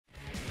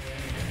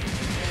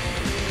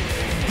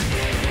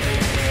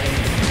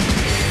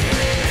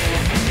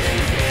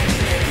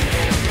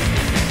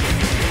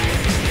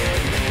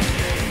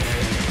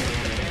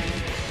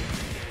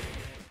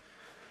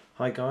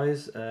Hi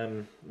guys,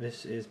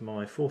 this is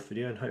my fourth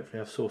video and hopefully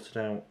I've sorted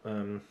out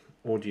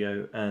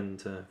audio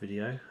and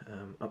video,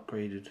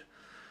 upgraded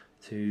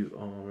to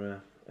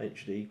our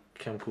HD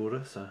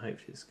camcorder, so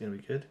hopefully it's going to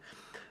be good.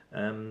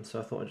 So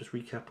I thought I'd just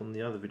recap on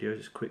the other video,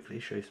 just quickly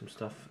show you some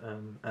stuff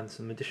and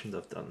some additions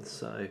I've done.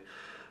 So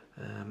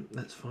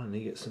let's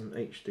finally get some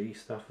HD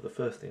stuff. The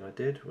first thing I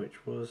did,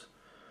 which was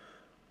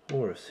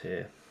Horus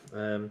here.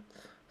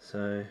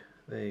 So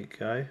there you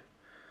go.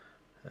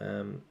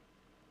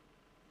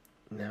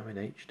 Now in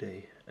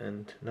HD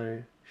and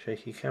no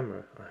shaky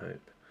camera, I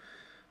hope.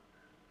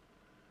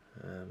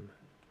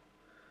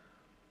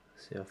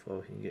 See how far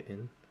we can get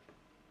in.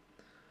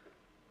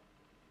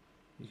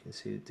 You can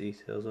see the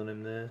details on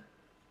him there.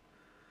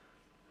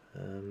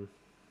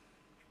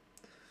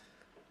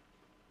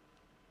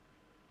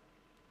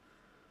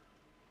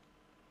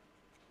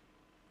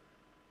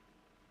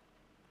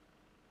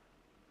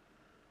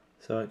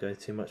 So I won't go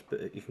too much,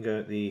 but you can go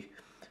at the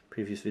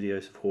previous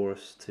videos of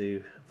Horus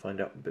to find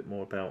out a bit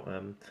more about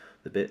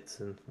the bits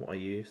and what I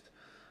used.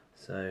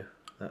 So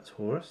that's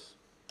Horus.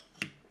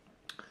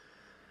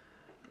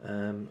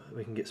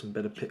 We can get some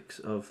better pics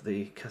of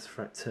the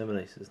cataphracti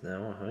terminators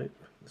now, I hope.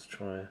 Let's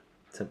try a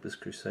Templar's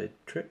Crusade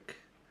trick.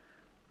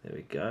 There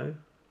we go.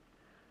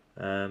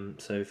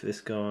 So for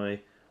this guy,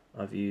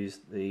 I've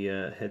used the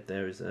head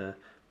there is a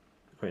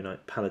Great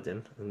Knight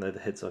Paladin, and they're the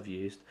heads I've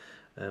used.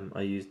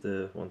 I used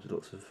the ones with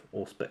lots of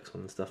Auspex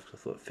on and stuff because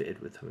I thought it fitted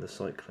with having the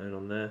Cyclone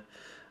on there.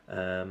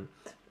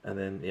 And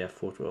then, yeah,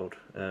 Forge-World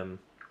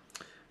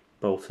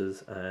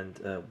bolters and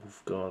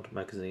Wolf Guard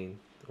magazine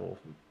or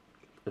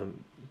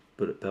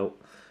bullet belt.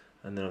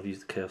 And then I've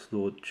used the Chaos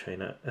Lord chain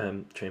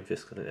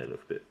fist, I think they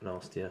look a bit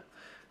nastier.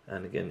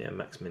 And again, yeah,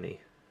 Max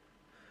Mini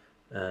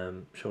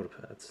shoulder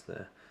pads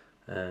there.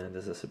 And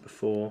as I said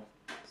before,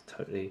 it's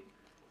totally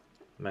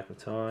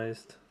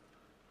magnetised.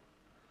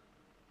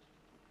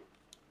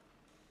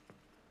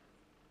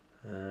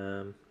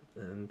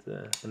 And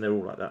they're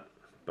all like that,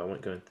 but I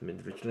won't go into them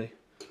individually.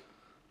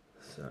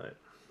 So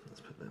let's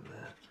put them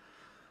there.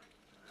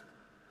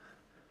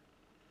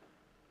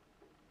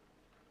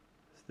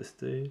 It's this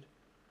dude.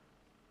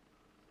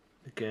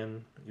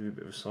 Again, I'll give you a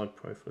bit of a side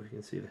profile. You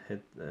can see the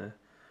head there.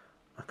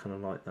 I kind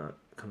of like that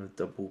kind of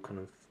double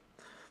kind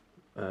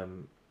of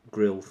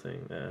grill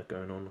thing there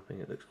going on. I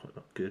think it looks quite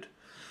good.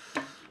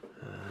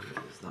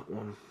 There's that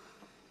one.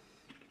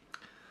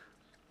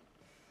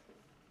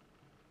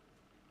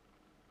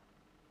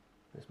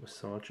 There's my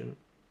sergeant.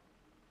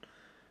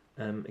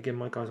 Again,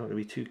 my guys aren't going to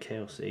be too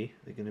chaosy.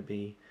 They're going to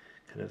be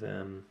kind of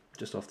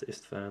just after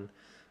Istvan,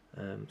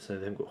 so they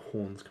haven't got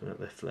horns coming out of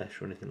their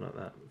flesh or anything like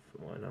that.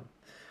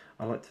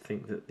 I like to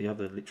think that the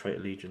other traitor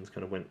legions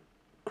kind of went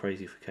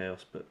crazy for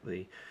chaos, but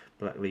the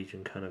Black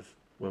Legion kind of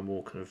were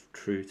more kind of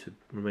true to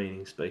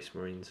remaining Space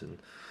Marines and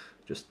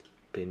just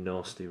being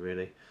nasty,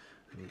 really.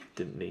 And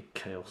didn't need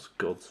chaos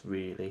gods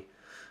really.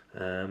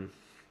 It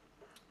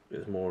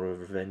was more of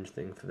a revenge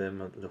thing for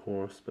them under the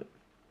Horus, but.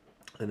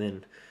 And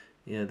then,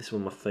 yeah, this is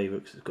one of my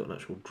favourites because it's got an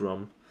actual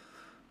drum.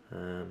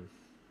 So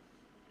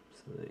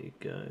there you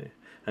go. And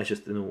it's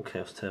just a normal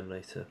Chaos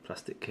Terminator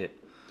plastic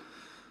kit.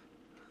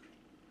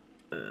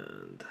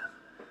 And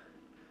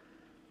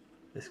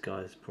this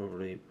guy is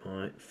probably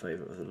my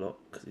favourite of the lot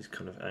because he's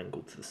kind of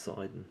angled to the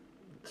side and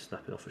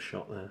snapping off a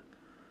shot there.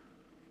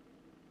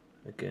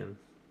 Again,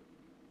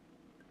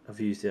 I've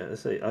used, yeah,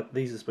 let's say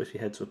these are supposed to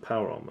be heads with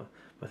power armour,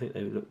 but I think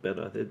they would look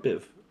better. They're a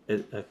bit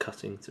of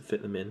cutting to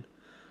fit them in,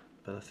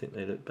 but I think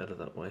they look better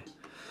that way.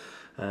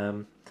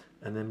 And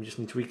then we just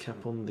need to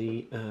recap on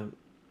the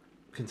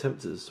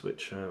contemptors,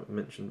 which I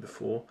mentioned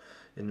before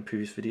in the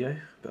previous video,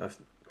 but I've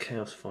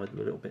chaosified them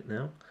a little bit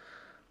now.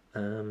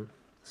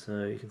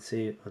 So you can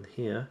see on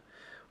here,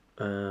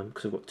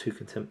 because I've got two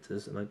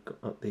contemptors and I've got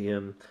up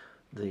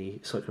the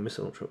Cyclone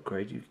Missile Launcher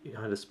upgrade, you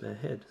had a spare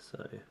head,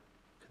 so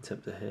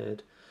contemptor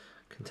head,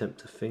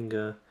 contemptor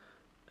finger,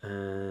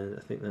 and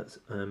I think that's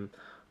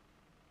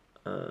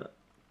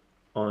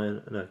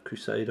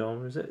Crusade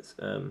armor, is it?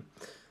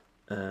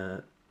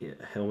 Yeah,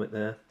 helmet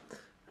there.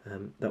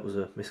 That was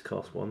a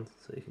miscast one,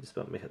 so you can just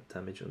about make up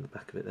damage on the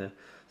back of it there.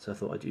 So I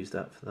thought I'd use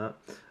that for that.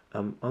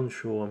 I'm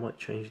unsure, I might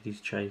change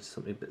these chains to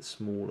something a bit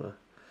smaller,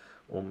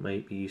 or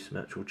maybe use some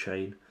actual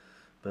chain,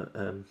 but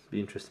be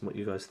interested in what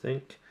you guys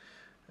think.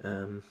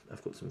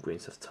 I've got some green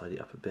stuff to tidy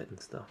up a bit and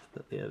stuff,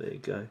 but yeah, there you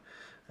go.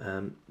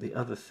 The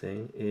other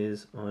thing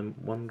is I'm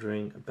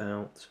wondering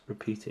about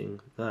repeating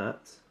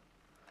that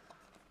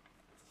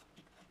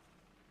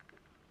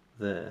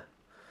there,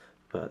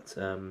 but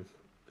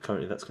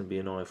currently that's going to be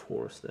an Eye of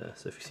Horus there,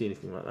 so if you see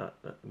anything like that,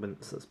 when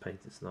that's painted,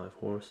 it's an Eye of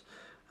Horus.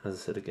 As I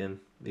said again,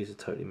 these are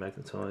totally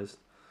magnetised,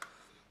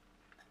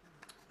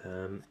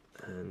 and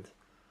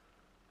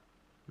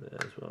there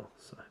as well.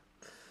 So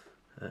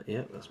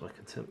yeah, that's my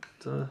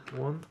contemptor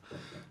one,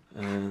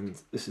 and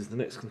this is the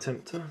next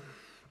contemptor.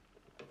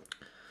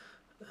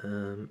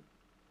 And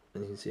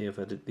you can see I've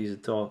added, these are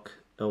dark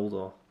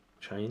Eldar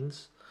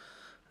chains.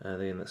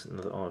 Then that's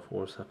another Eye of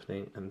Horus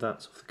happening, and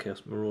that's off the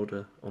Chaos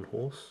Marauder on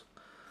horse.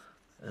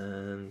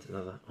 And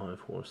another Eye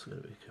of Horus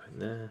going to be going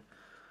there.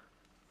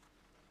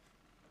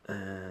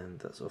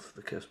 that's off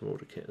the Curse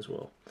Marauder kit as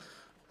well.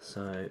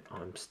 So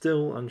I'm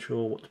still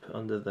unsure what to put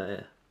under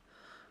there.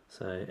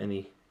 So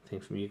anything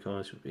from you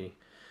guys would be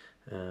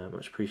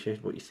much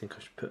appreciated. What you think I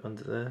should put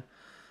under there,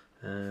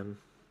 and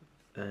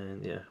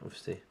yeah,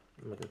 obviously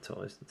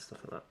magnetized and stuff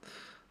like that.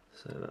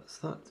 So that's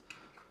that.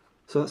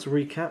 So that's a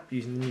recap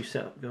using the new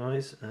setup,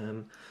 guys.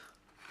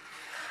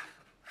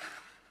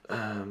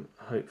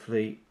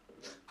 Hopefully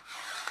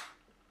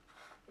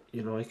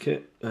you like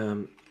it.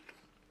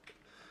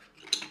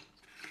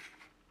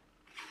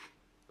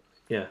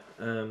 Yeah,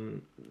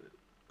 hopefully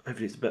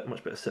it's a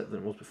much better set than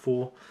it was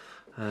before.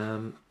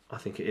 I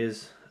think it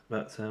is,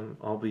 but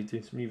I'll be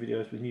doing some new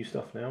videos with new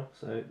stuff now,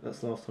 so that's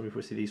the last time we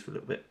probably see these for a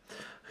little bit.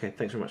 Okay,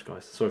 thanks very much,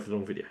 guys. Sorry for the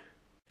long video.